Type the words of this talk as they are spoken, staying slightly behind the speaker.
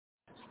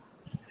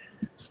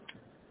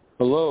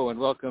Hello and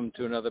welcome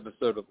to another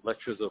episode of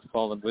Lectures of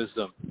Fallen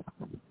Wisdom.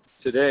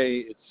 Today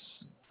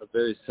it's a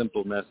very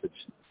simple message.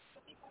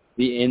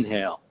 The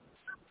inhale.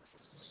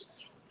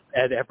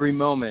 At every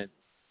moment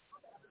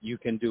you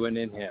can do an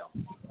inhale.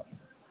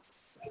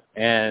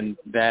 And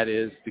that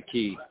is the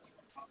key.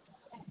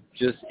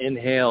 Just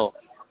inhale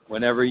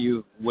whenever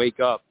you wake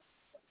up,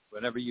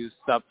 whenever you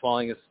stop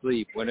falling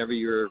asleep, whenever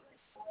you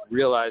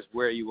realize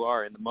where you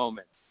are in the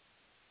moment.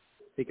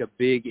 Take a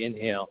big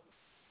inhale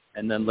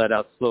and then let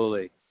out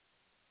slowly.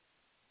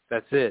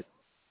 That's it.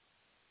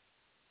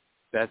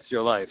 That's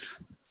your life.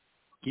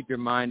 Keep your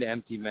mind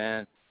empty,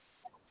 man.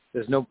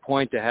 There's no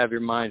point to have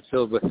your mind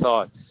filled with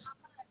thoughts.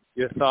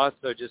 Your thoughts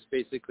are just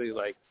basically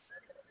like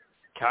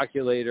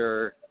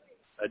calculator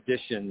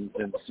additions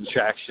and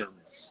subtractions.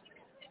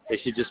 They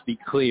should just be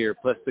clear.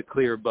 Press the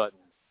clear button.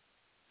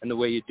 And the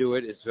way you do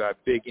it is through a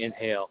big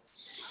inhale.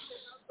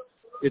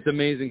 It's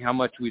amazing how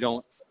much we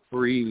don't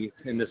breathe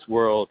in this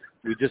world.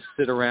 We just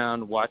sit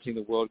around watching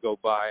the world go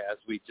by as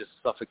we just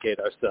suffocate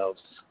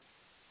ourselves.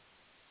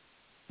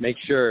 Make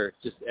sure,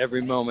 just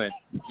every moment,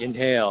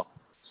 inhale,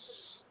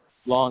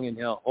 long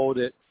inhale, hold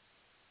it,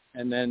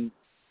 and then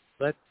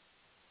let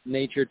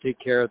nature take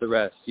care of the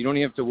rest. You don't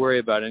even have to worry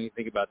about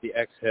anything about the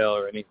exhale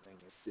or anything.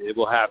 It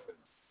will happen.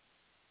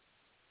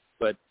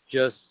 But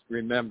just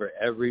remember,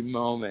 every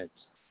moment,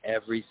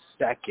 every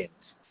second,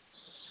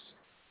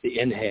 the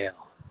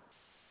inhale.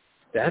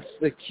 That's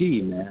the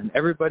key, man.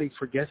 Everybody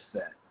forgets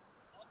that.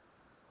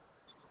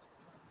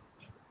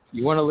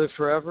 You want to live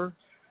forever?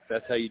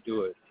 That's how you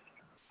do it.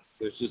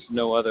 There's just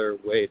no other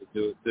way to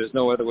do it. There's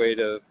no other way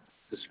to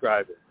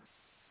describe it.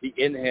 The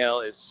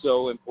inhale is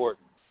so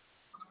important.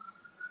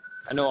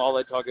 I know all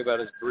I talk about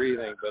is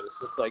breathing, but it's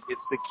just like,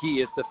 it's the key.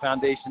 It's the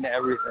foundation to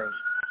everything.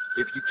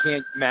 If you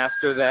can't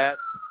master that,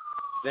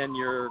 then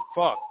you're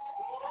fucked.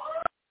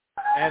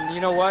 And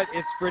you know what?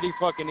 It's pretty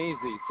fucking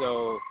easy,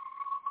 so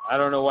I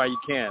don't know why you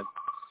can't.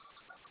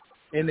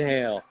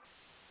 Inhale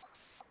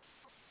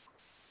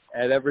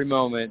at every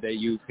moment that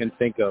you can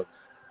think of.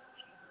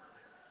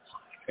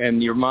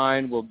 And your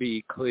mind will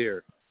be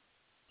clear.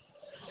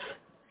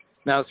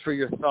 Now, as for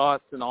your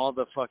thoughts and all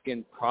the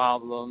fucking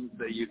problems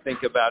that you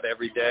think about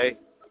every day,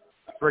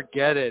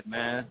 forget it,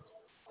 man.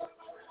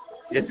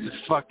 It's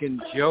a fucking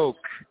joke.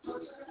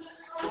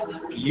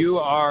 You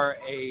are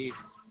a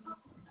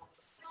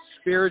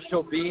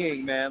spiritual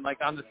being, man, like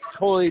on a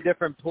totally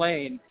different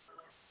plane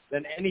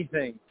than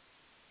anything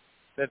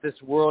that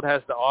this world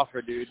has to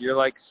offer, dude.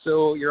 You're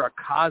a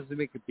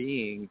cosmic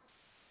being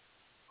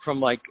from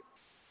like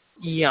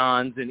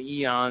eons and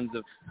eons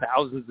of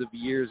thousands of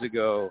years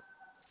ago.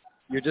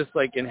 You're just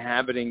like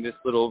inhabiting this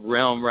little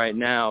realm right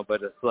now,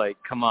 but it's like,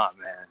 come on,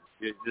 man.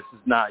 This is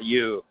not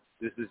you.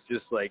 This is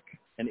just like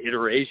an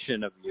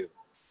iteration of you.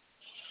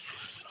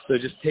 So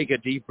just take a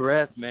deep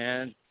breath,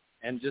 man,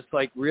 and just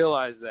like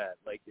realize that.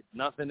 Like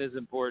nothing is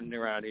important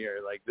around here.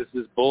 Like this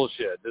is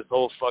bullshit, this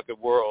whole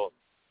fucking world.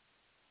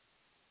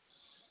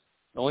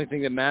 The only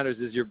thing that matters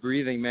is your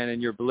breathing, man,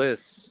 and your bliss.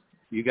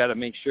 You got to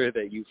make sure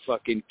that you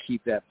fucking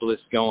keep that bliss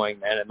going,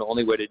 man. And the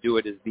only way to do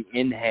it is the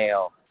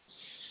inhale.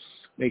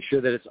 Make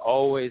sure that it's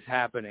always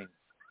happening.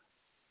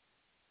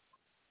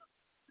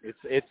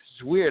 It's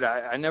weird.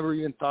 I never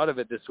even thought of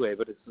it this way,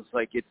 but it's just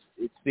like it's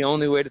the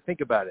only way to think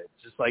about it.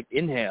 Just like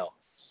inhale.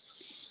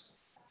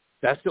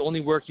 That's the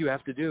only work you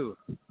have to do.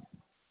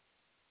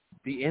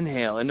 The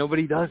inhale, and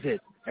nobody does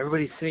it.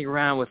 Everybody's sitting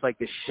around with like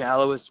the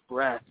shallowest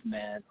breath,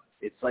 man.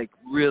 It's like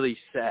really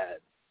sad.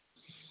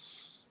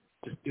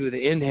 Just do the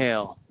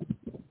inhale,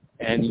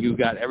 and you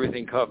got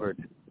everything covered.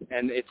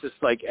 And it's just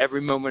like every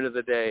moment of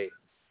the day.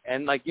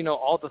 And like, you know,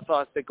 all the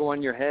thoughts that go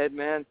in your head,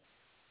 man,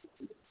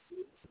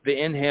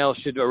 the inhale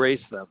should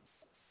erase them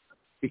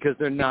because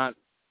they're not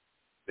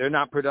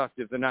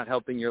productive. They're not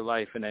helping your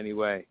life in any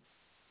way.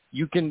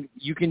 You can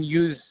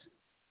use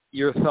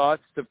your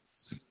thoughts to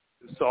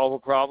solve a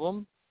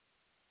problem,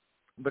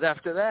 but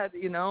after that,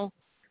 you know,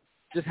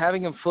 just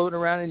having them floating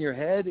around in your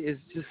head is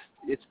just,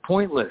 it's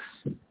pointless.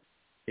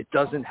 It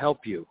doesn't help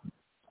you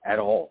at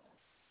all.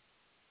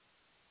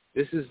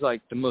 This is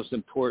like the most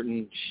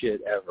important shit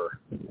ever.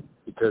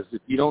 Because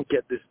if you don't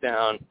get this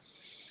down,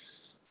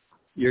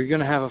 you're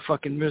going to have a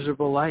fucking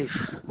miserable life.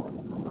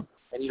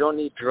 And you don't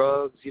need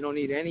drugs. You don't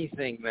need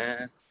anything,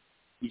 man.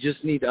 You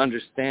just need to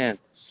understand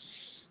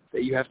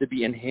that you have to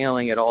be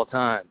inhaling at all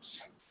times.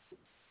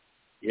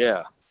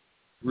 Yeah,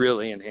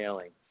 really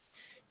inhaling.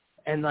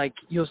 And, like,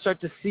 you'll start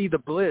to see the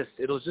bliss.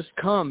 It'll just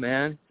come,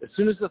 man. As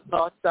soon as the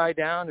thoughts die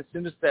down, as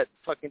soon as that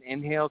fucking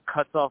inhale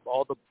cuts off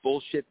all the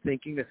bullshit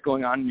thinking that's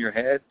going on in your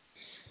head,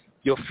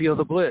 you'll feel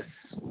the bliss.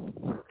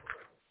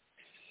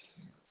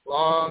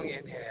 Long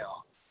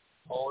inhale.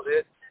 Hold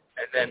it,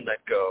 and then let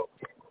go.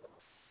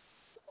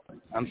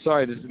 I'm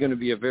sorry, this is going to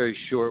be a very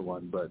short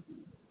one, but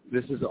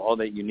this is all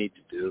that you need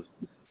to do.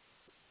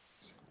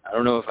 I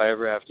don't know if I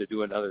ever have to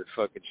do another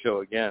fucking show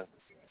again.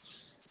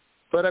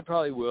 But I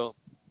probably will,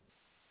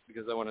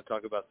 because I want to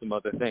talk about some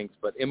other things.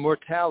 But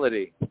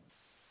immortality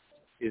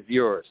is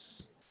yours.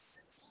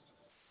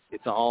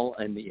 It's all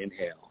in the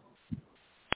inhale.